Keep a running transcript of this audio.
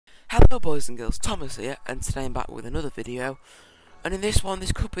Hello boys and girls, Thomas here, and today I'm back with another video. And in this one,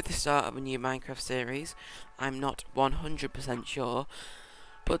 this could be the start of a new Minecraft series. I'm not 100% sure.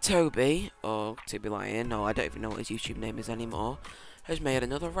 But Toby, or To Be Lion, or I don't even know what his YouTube name is anymore, has made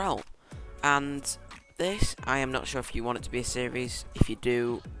another realm. And this, I am not sure if you want it to be a series. If you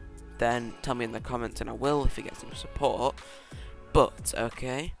do, then tell me in the comments and I will if it gets some support. But,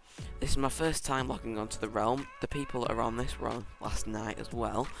 okay, this is my first time logging onto the realm. The people that are on this were on last night as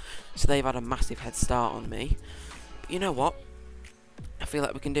well, so they've had a massive head start on me. But you know what? I feel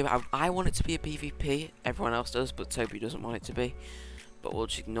like we can do it. I want it to be a PvP, everyone else does, but Toby doesn't want it to be. But we'll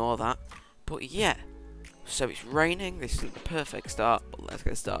just ignore that. But yeah, so it's raining, this isn't the perfect start, but let's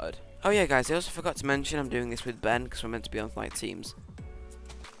get started. Oh yeah guys, I also forgot to mention I'm doing this with Ben, because we're meant to be on like teams.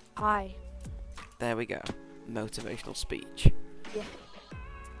 Hi. There we go. Motivational speech. Yeah.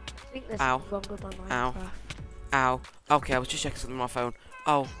 I think this Ow. is longer than Ow. Minecraft. Ow. Okay, I was just checking something on my phone.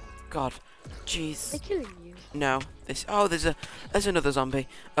 Oh, God. Jeez. They're killing you. No. Oh, there's another zombie.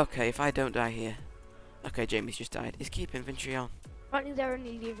 Okay, if I don't die here. Okay, Jamie's just died. Is keep inventory on? Apparently they're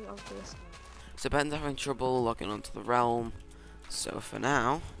only leaving on for this one. So Ben's having trouble logging onto the realm. So for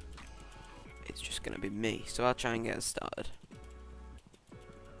now, it's just going to be me. So I'll try and get us started.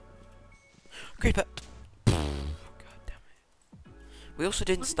 Creeper! God damn it. We also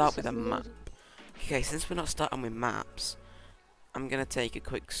didn't start with a map. Okay, since we're not starting with maps, I'm going to take a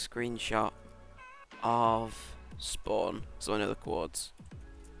quick screenshot of spawn, so I know the coords.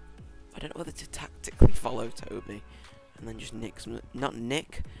 I don't know whether to tactically follow Toby, and then just nick some, not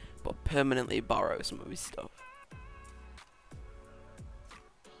nick, but permanently borrow some of his stuff.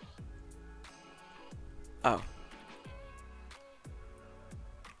 Oh.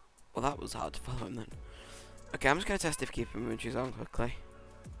 Well, that was hard to follow him then. Okay, I'm just going to test if keeping inventories on quickly.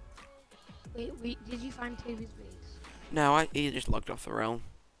 Wait, did you find Toby's base? No, he just logged off the realm.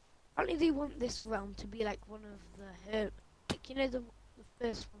 Apparently they want this realm to be like one of the like, you know, the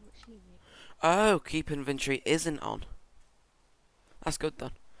first one that she made. Oh, keep inventory isn't on. That's good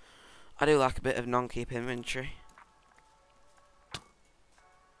then. I do like a bit of non-keep inventory.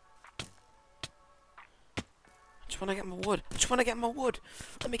 I just want to get my wood. I just want to get my wood.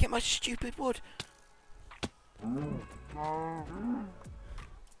 Let me get my stupid wood.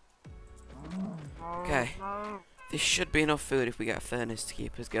 Okay. This should be enough food if we get a furnace to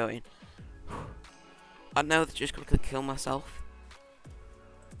keep us going. I know that just quickly kill myself.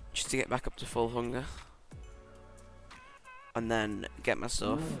 Just to get back up to full hunger. And then get my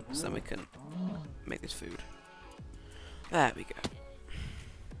stuff so then we can make this food. There we go.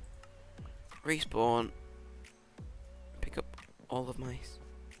 Respawn. Pick up all of my...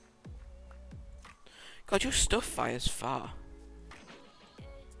 God, your stuff fires far.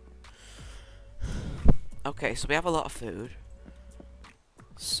 Okay, so we have a lot of food.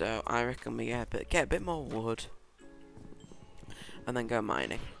 So I reckon we get a bit more wood. And then go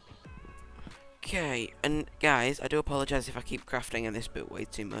mining. Okay, and guys, I do apologise if I keep crafting in this bit way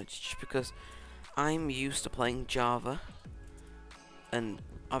too much, just because I'm used to playing Java. And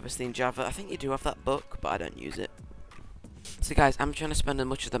obviously in Java, I think you do have that book, but I don't use it. So guys, I'm trying to spend as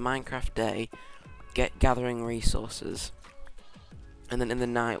much of the Minecraft day gathering resources. And then in the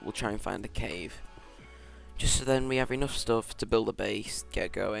night, we'll try and find a cave. Just so then we have enough stuff to build a base,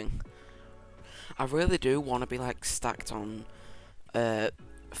 get going. I really do want to be like stacked on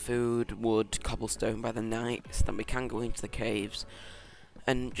food, wood, cobblestone by the night, so that we can go into the caves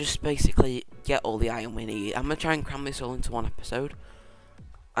and just basically get all the iron we need. I'm going to try and cram this all into one episode.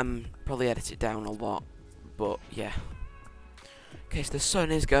 I'm probably edit it down a lot, but yeah. Okay, so the sun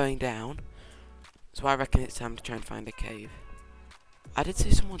is going down, so I reckon it's time to try and find a cave. I did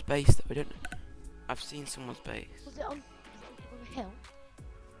see someone's base though, I don't... I've seen someone's base. Was it on a hill?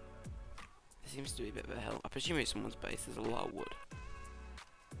 There seems to be a bit of a hill. I presume it's someone's base, there's a lot of wood.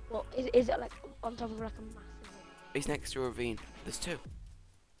 Well, is it like on top of like a massive hill? It's next to a ravine. There's two.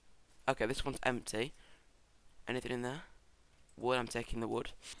 Okay, this one's empty. Anything in there? Wood, I'm taking the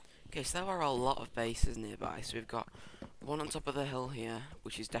wood. Okay, so there are a lot of bases nearby. So we've got one on top of the hill here,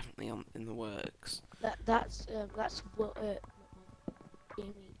 which is definitely in the works. That's what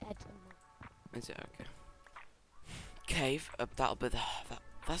Jamie, Ed, and Is it? Okay. Cave, that'll be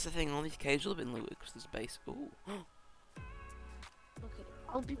that's the thing, all these caves will have been looted because there's a base. Ooh. okay,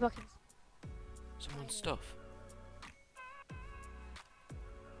 I'll be back in. Someone's stuff.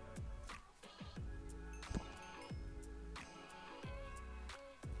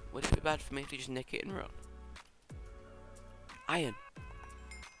 Would it be bad for me to just nick it and run? Iron.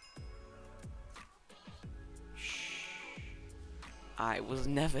 Shh. I was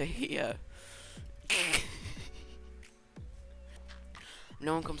never here.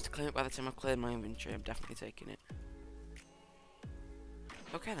 no one comes to claim it by the time I've cleared my inventory, I'm definitely taking it.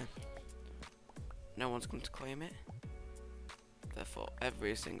 Okay then. No one's come to claim it. Therefore,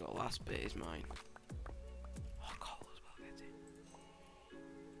 every single last bit is mine. Oh, coal as well, get it.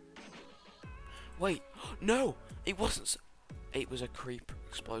 Wait, no! It wasn't. It was a creep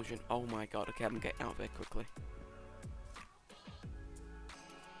explosion. Oh my god, okay, I'm getting out of here quickly.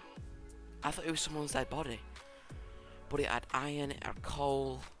 I thought it was someone's dead body. But it had iron, it had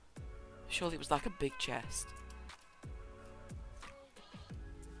coal. Surely it was like a big chest.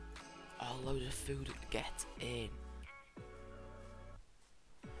 Oh, loads of food. Get in.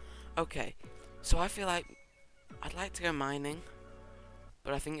 Okay, so I feel like I'd like to go mining,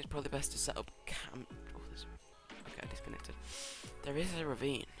 but I think it's probably best to set up camp. Oh, okay, I disconnected. There is a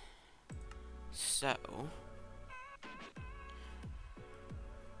ravine, so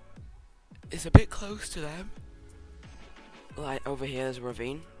it's a bit close to them. Like over here, there's a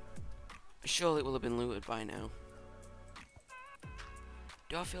ravine. Surely it will have been looted by now.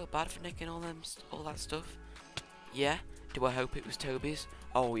 Do I feel bad for nicking all that stuff? Yeah. Do I hope it was Toby's?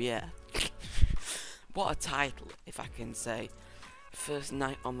 Oh yeah. What a title, if I can say. First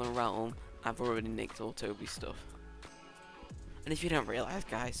night on the realm, I've already nicked all Toby's stuff. And if you don't realise,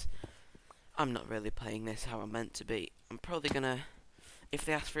 guys, I'm not really playing this how I'm meant to be. I'm probably gonna, if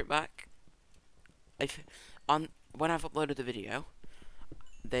they ask for it back, when I've uploaded the video,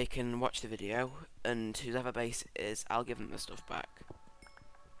 they can watch the video, and whoever base it is, I'll give them the stuff back.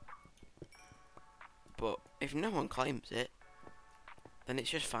 But if no one claims it, then it's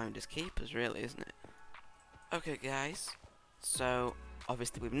just finders keepers, really, isn't it? Okay, guys. So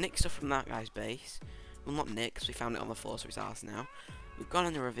obviously we've nicked stuff from that guy's base. Well, not nicked, 'cause we found it on the floor, so it's ours now. We've gone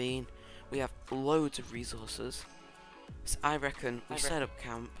in the ravine. We have loads of resources. So I reckon we set up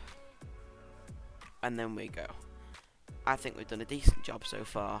camp, and then we go. I think we've done a decent job so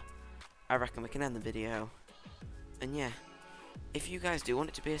far. I reckon we can end the video. And yeah, if you guys do want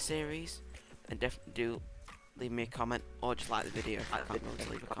it to be a series, then definitely do leave me a comment, or just like the video if you can't remember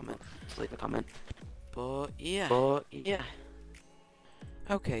to leave a comment. But yeah.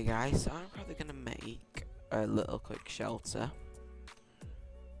 Okay guys, so I'm probably gonna make a little quick shelter.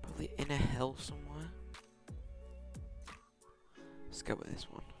 Probably in a hill somewhere. Let's go with this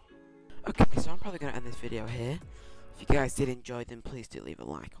one. Okay, so I'm probably gonna end this video here. If you guys did enjoy, then please do leave a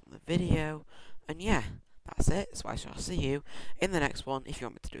like on the video. And yeah, that's it. So I shall see you in the next one. If you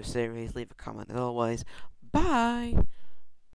want me to do a series, leave a comment as always. Bye!